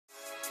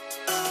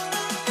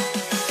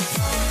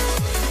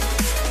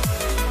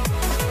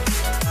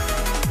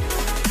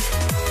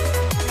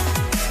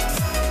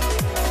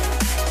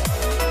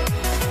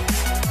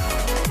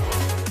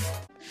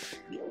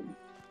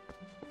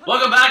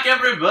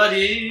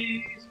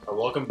everybody!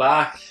 Welcome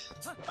back.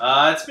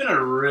 It's been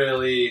a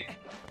really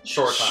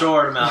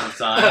short amount of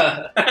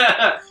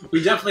time.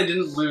 We definitely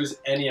didn't lose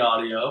any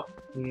audio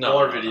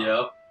or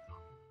video.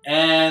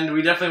 And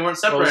we definitely weren't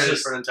separated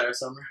for an entire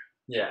summer.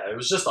 Yeah, it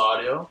was just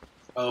audio.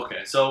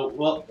 Okay, so,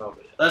 well,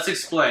 let's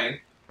explain.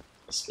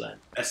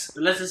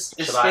 Let's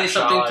explain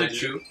something to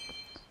you.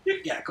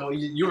 Yeah, go.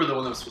 You were the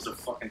one that was supposed to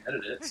fucking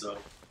edit it, so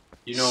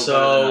you know.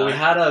 So we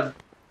had a.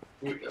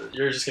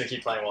 You're just gonna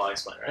keep playing while I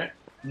explain, right?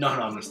 No,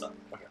 I'm gonna stop.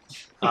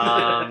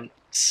 Okay.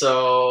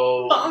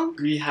 So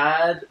we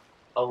had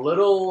a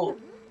little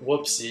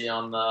whoopsie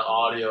on the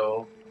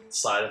audio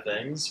side of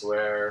things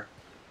where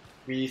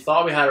we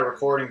thought we had a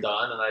recording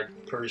done, and I'm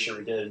pretty sure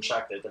we did and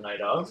checked it the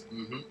night of.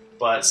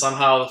 But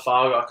somehow the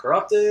file got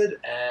corrupted,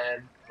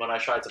 and when I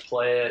tried to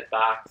play it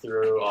back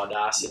through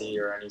Audacity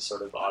or any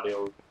sort of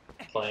audio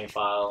playing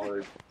file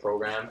or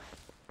program,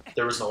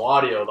 there was no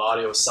audio. The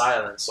audio was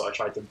silent, so I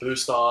tried to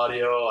boost the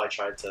audio. I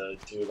tried to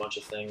do a bunch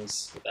of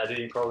things with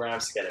editing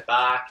programs to get it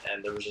back,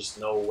 and there was just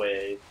no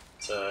way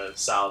to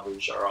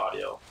salvage our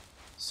audio.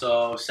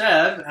 So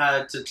Seb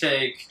had to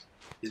take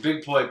his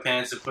big boy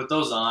pants and put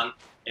those on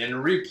and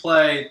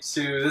replay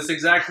to this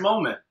exact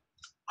moment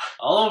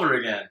all over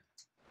again.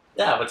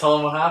 Yeah, but tell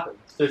them what happened.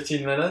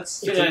 15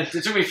 minutes? Yeah, it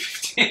took me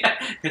 15.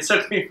 It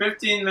took me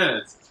 15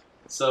 minutes.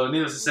 So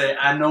needless to say,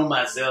 I know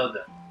my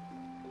Zelda.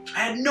 I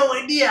had no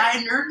idea. I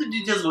hadn't heard the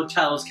details about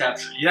Talos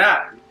capture.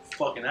 Yeah,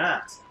 fucking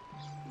ass.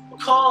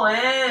 Call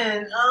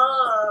in.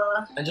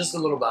 And just a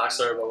little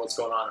backstory about what's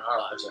going on in our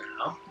lives right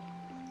now.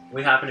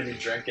 We happen to be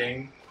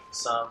drinking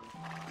some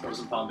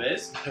Frozen Palm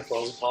Bays.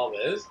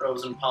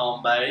 Frozen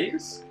Palm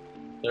Bays.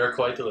 They're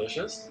quite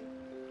delicious.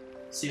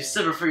 So you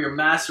suffer for your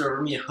master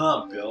over me,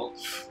 huh, Bill?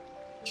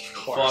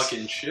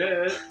 Fucking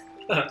shit.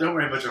 Don't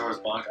worry about your horse,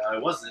 Bonk. I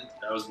wasn't.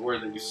 I was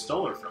worried that you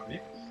stole her from me.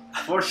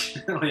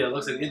 Fortunately, it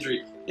looks like the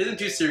injury isn't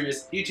too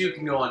serious. You two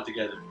can go on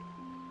together.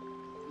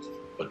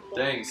 But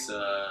thanks,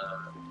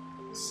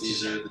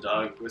 Caesar, the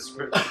dog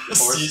whisperer.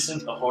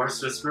 The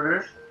horse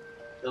whisperer.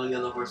 Bill,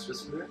 Yellow Horse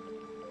Whisperer.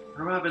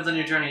 What happens on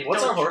your journey?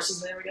 What's our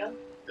horse's name again?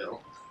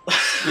 Bill.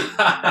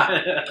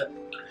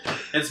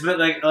 It's been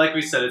like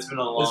we said. It's been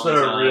a long. It's been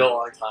a real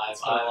long time.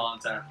 It's been a long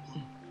time.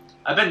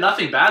 I bet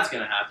nothing bad's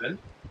gonna happen.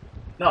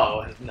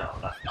 No,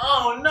 nothing.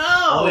 Oh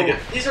no! Only good.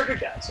 These are good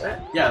guys, right?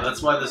 Yeah,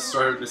 that's why this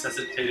sort of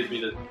necessitated me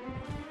to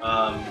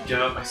give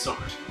up my sword.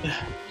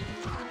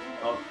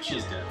 Oh,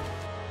 she's dead.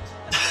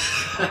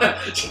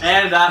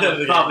 And that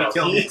would probably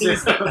kill me too.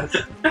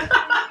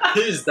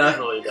 He's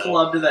definitely dead.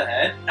 Club to the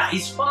head. Nah,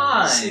 he's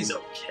fine. He's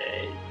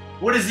okay.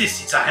 What is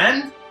this? It's a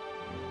hand?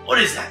 What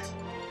is that?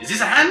 Is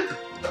this a hand?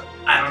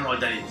 I don't know what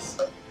that is.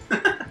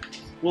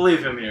 We'll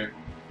leave him here.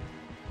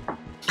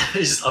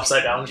 He's just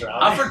upside down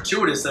drowning. How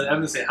fortuitous that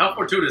how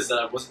fortuitous that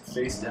I wasn't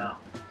face down.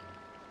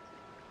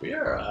 We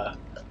are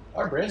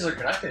our brains are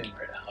connecting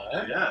right now,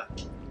 eh? Yeah.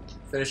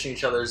 Finishing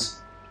each other's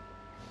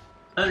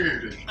I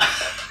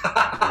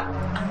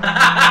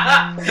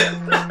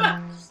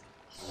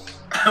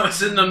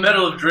was in the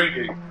middle of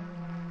drinking.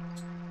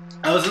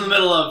 I was in the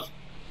middle of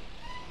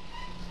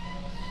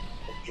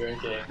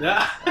drinking.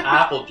 Yeah.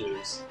 Apple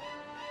juice.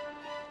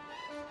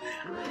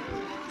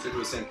 It's like we're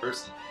the same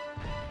person.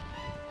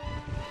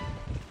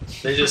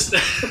 They just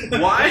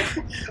why?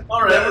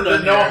 All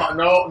right,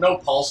 no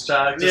pulse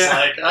check. Just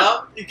like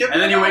you give.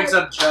 And then he wakes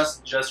up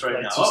just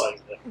right now.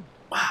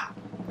 Wow,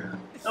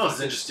 that was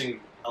an interesting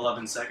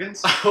 11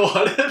 seconds.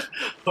 What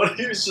if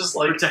he was just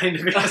like pretending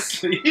to be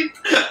asleep?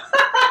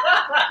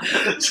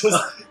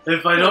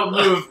 If I don't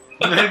move,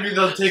 maybe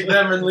they'll take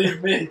them and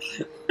leave me.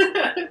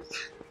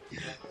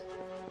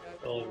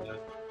 Oh man.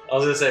 I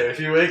was gonna say, if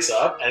he wakes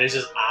up and he's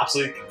just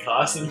absolutely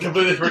concussed and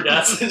completely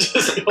forgets and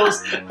just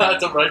goes back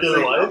to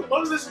regular life. What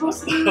was I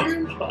supposed to do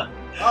here? Oh,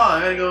 I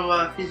gotta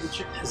go feed the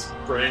chicken. His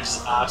brain's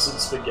just absolute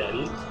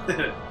spaghetti.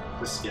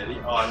 The spaghetti?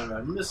 Oh, I don't know. I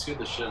remember scared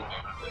the shit out of me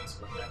about this.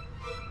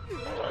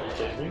 Are you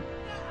kidding me?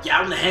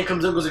 Yeah, when the hand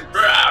comes up, goes like,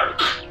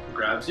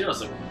 grabs you. I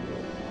was like,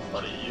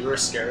 buddy, you were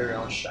scared of your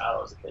own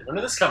shadow as a kid. When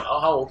did this come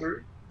out? How old were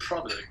you?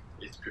 Probably like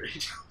 8th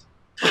grade.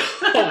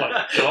 Oh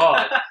my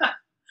god.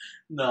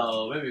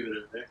 No, maybe a bit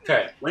of there.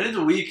 Okay. When did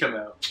the Wii come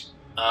out?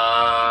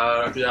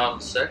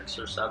 2006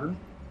 or 7.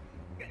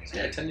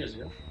 Yeah, 10 years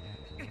ago.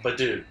 But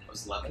dude, I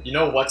was 11. You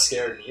know what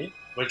scared me?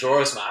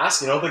 Majora's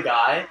Mask. You know the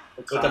guy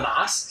with the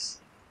masks?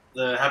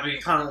 The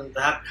Happy Mask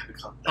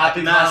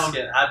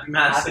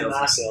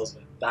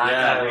Salesman. That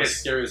guy was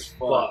scary as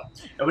fuck.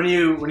 And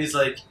when he's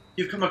like,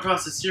 you've come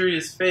across a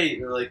serious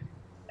fate, or like,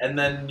 and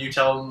then you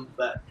tell him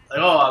that, like,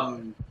 oh,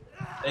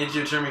 I need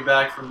you to turn me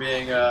back from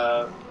being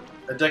a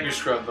Deku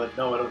Scrub, but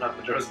no, I don't have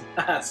Majora's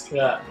Mask.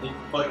 Yeah. He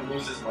fucking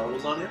loses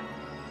marbles on you.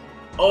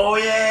 Oh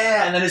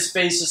yeah, and then his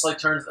face just like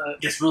turns,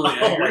 gets really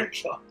angry. Oh my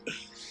god.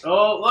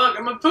 Oh look,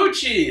 I'm a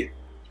Poochie.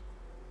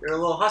 You're a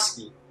little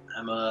husky.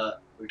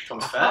 We call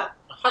me fat?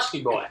 A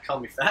husky boy. Call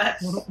me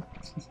fat?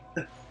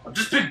 I'm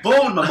just big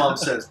boned, my mom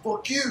says.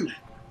 Fuck you.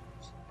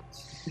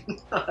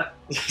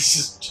 He's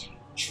just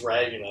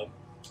dragging him.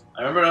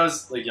 I remember when I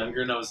was like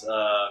younger and I was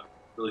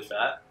really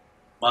fat.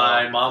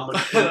 My mom would.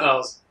 That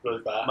was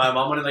really bad. My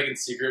mom would like in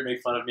secret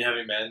make fun of me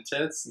having man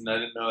tits, and I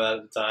didn't know that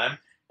at the time.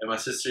 And my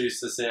sister used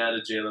to say I had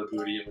a JLo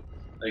booty and would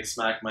like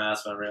smack my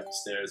ass when I ran up the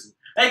stairs. And,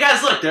 hey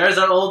guys, look, there's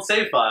our old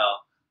save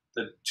file.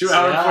 The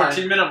 2-hour and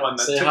 14-minute one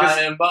that took us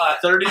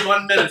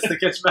 31 minutes to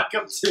catch back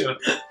up to.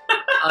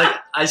 Like,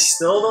 I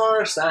still don't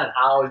understand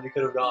how you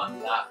could have gone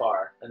that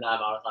far in that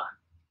amount of time.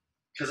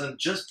 Because I'm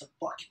just a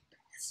fucking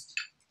best.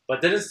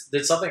 But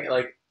did something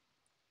like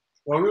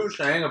what we were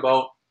saying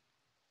about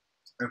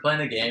we were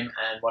playing a game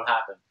and what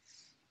happened?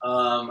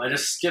 I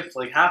just skipped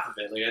like half of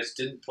it. Like I just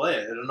didn't play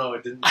it. I don't know.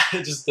 It didn't.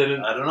 I just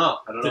didn't. I don't know.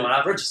 I don't know what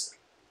happened. It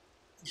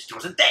just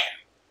wasn't there.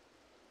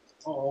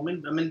 Oh,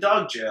 I'm in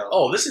dog jail.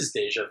 Oh, this is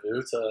deja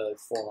vu to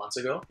 4 months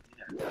ago.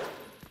 Yeah.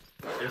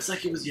 It was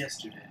like it was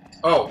yesterday.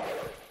 Oh,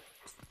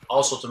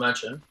 also to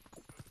mention,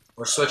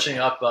 we're switching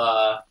up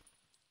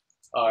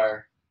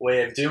our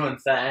way of doing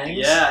things.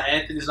 Yeah,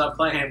 Anthony's not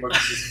playing anymore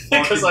because he's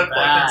because I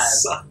fucking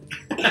suck.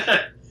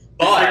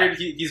 But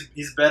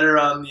he's better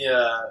on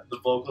the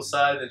vocal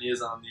side than he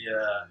is on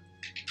the.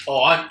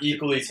 Oh, I'm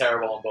equally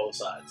terrible on both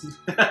sides.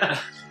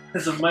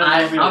 So I'm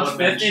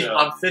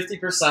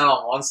 50%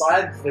 on one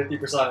side, 50% on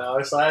the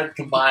other side,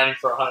 combining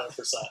for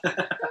 100%.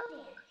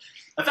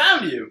 I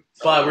found you!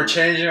 But we're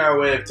changing our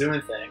way of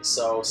doing things,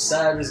 so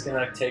Seb is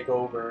going to take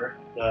over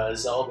the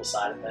Zelda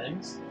side of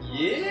things.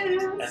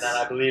 Yes! And then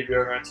I believe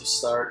you're going to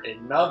start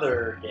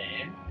another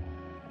game.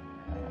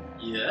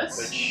 Yes.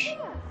 Which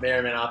may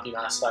or may not be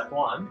Mass Effect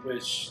 1.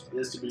 Which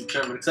is to be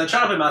determined. Because I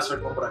tried to play Mass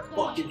Effect 1, but I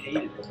fucking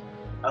hated it.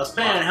 I was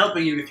planning on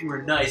helping you if you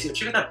were nice. Yo,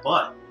 check out that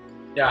butt.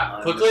 Yeah,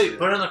 quickly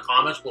put it in the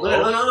comments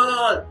below.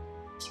 Look.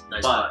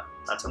 Nice butt.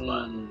 That's a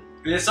butt.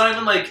 It's not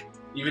even like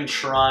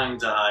trying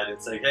to hide.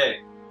 It's like,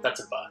 hey, that's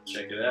a butt.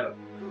 Check it out.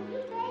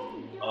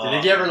 Do you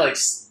think he ever like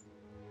does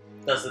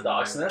the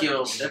dog sniff? Give it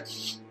a little sniff.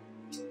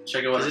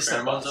 Check out what his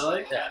pheromones are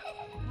like. Yeah.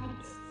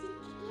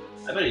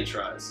 I bet he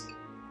tries.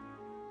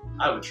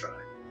 I would try.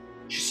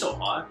 She's so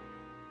hot.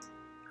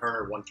 Her and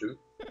her one tooth.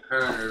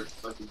 Her and her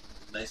fucking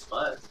nice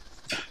butt.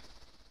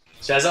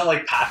 She has that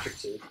like Patrick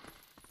tooth,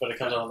 but it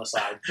comes out on the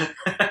side.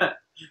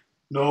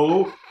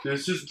 No,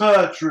 this is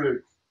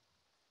Patrick.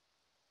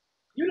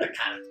 You look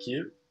kind of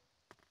cute.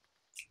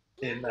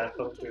 In that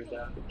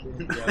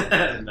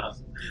photo, no.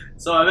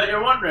 So I bet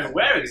you're wondering,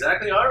 where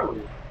exactly are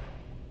we?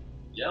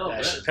 Yellow.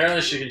 Yeah,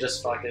 apparently she can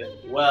just fucking.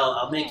 Well,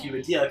 I'll make you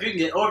a deal. If you can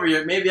get over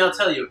here, maybe I'll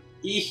tell you.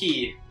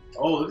 Eehee.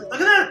 Oh, look at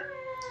that.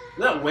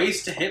 Look at that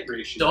waist to hip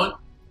ratio. Don't.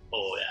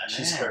 Oh yeah,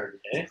 she's hurt.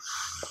 Eh?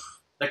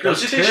 That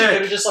girl's. Don't you think she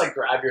could have just like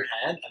grabbed your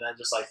hand and then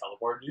just like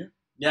teleported you?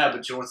 Yeah,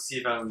 but you want to see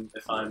if I'm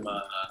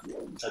a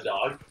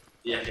dog.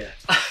 Yeah.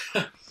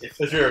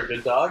 if you're a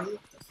good dog.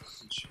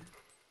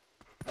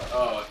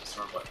 Oh, I just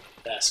remember.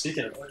 Yeah,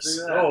 speaking of this.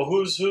 Oh,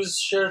 who's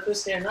shared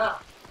this game now?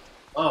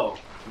 Oh,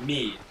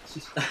 me.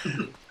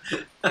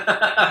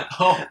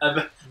 Oh,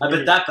 I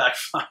bet that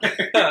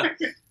backfired.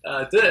 It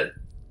did.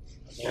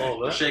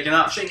 Oh, shake it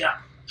up.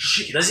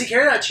 Does he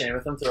carry that chain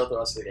with him throughout the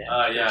rest of the game?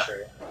 Yeah. Sure,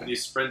 yeah. When you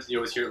sprint, you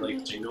always hear it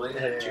like jingling.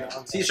 Yeah.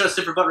 See, he's trying to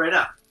sniff her butt right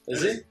now.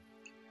 Is he?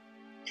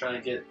 Trying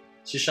to get.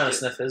 She's trying to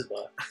sniff his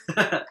butt.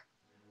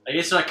 I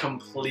guess you're not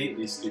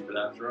completely stupid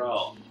after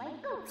all.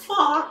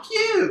 Fuck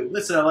you!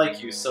 Listen, I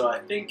like you, so I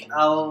think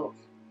I'll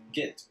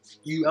get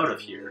you out of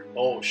here.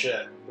 Oh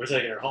shit, we're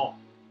taking her home.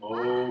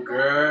 Oh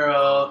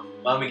girl,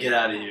 why don't we get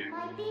out of here?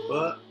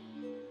 But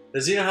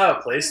does he not have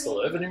a place to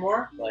live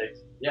anymore? Like,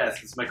 yeah,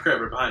 it's my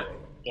crib right behind me.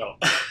 No.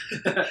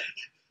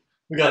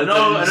 We got. I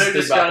know you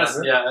just got us.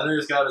 Yeah, I know you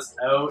just got us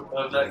out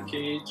of that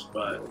cage,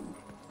 but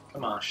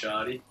come on,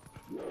 Shoddy.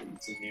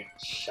 It's in here.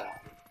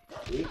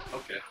 Shoddy.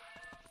 Okay.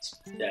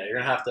 Yeah, you're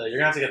gonna have to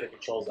get the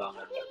controls down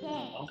there. You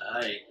know?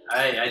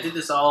 I did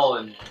this all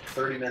in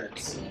 30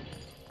 minutes.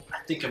 I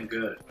think I'm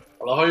good.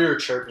 I love how you were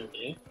chirping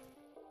me.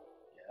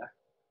 Yeah.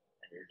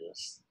 And you're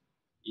just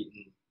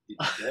eating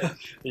dick.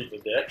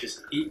 Eating dick.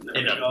 Just eating a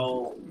big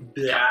old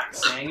back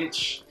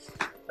sandwich.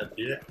 A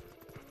dick.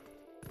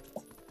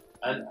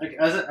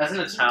 As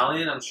an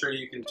Italian, I'm sure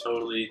you can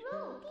totally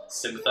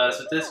sympathize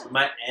with this. But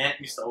my aunt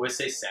used to always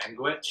say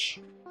sandwich.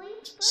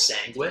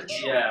 Sandwich?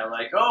 Yeah,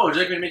 like, oh, would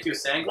you like me to make you a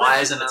sandwich?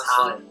 Why is an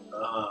Italian?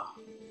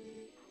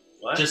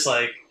 What? Just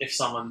like if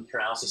someone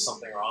pronounces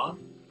something wrong?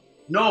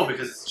 No,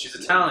 because she's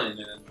Italian,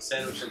 and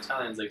sandwich in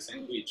Italian is like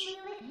sandwich.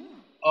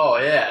 Oh,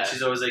 yeah. And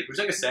she's always like, would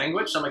you like a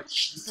sandwich? I'm like,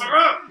 shut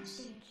up!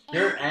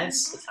 Your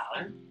aunt's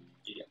Italian?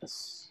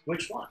 Yes.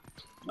 Which one?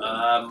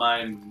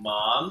 My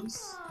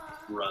mom's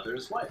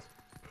brother's wife.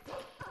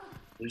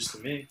 News to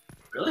me.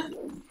 Really?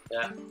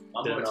 Yeah.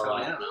 Mom always told me,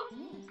 I don't know.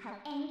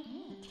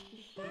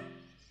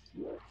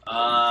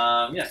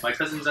 Yeah, my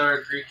cousins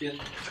are Greek and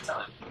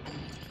Italian.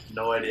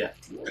 No idea.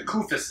 The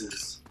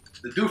Koofuses.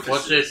 The Doofuses.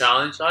 What's the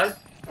Italian side?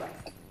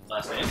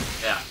 Last name?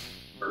 Yeah.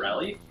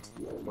 Morelli?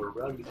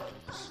 Morelli.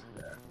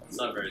 Yeah, it's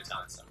not very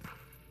Italian stuff.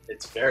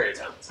 It's very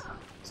Italian.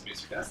 It's being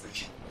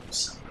sarcastic.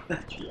 Fuck,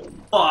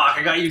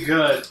 I got you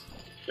good.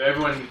 So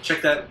everyone, check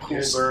that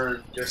cool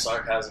burn. Your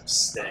sarcasm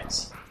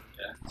stinks.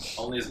 Yeah,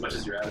 only as much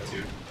as your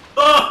attitude.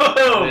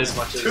 Oh! Only as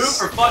much as, two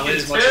for fucking only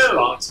as two! Much as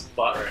Bonk's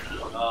butt right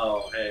now.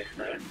 Oh, hey.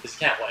 right? Because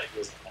he can't wipe. He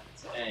doesn't have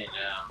hands. Hey,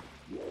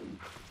 now.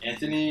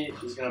 Anthony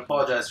is going to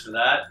apologize for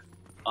that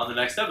on the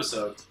next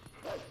episode.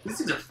 These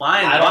things are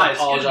flying I by. don't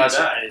apologize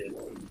for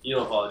anything.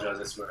 You'll apologize,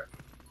 I swear.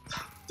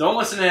 Don't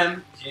listen to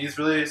him. He's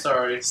really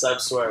sorry.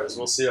 Seb swears.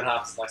 We'll see what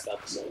happens next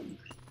episode.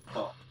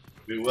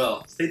 We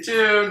will. Stay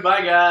tuned.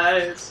 Bye,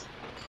 guys.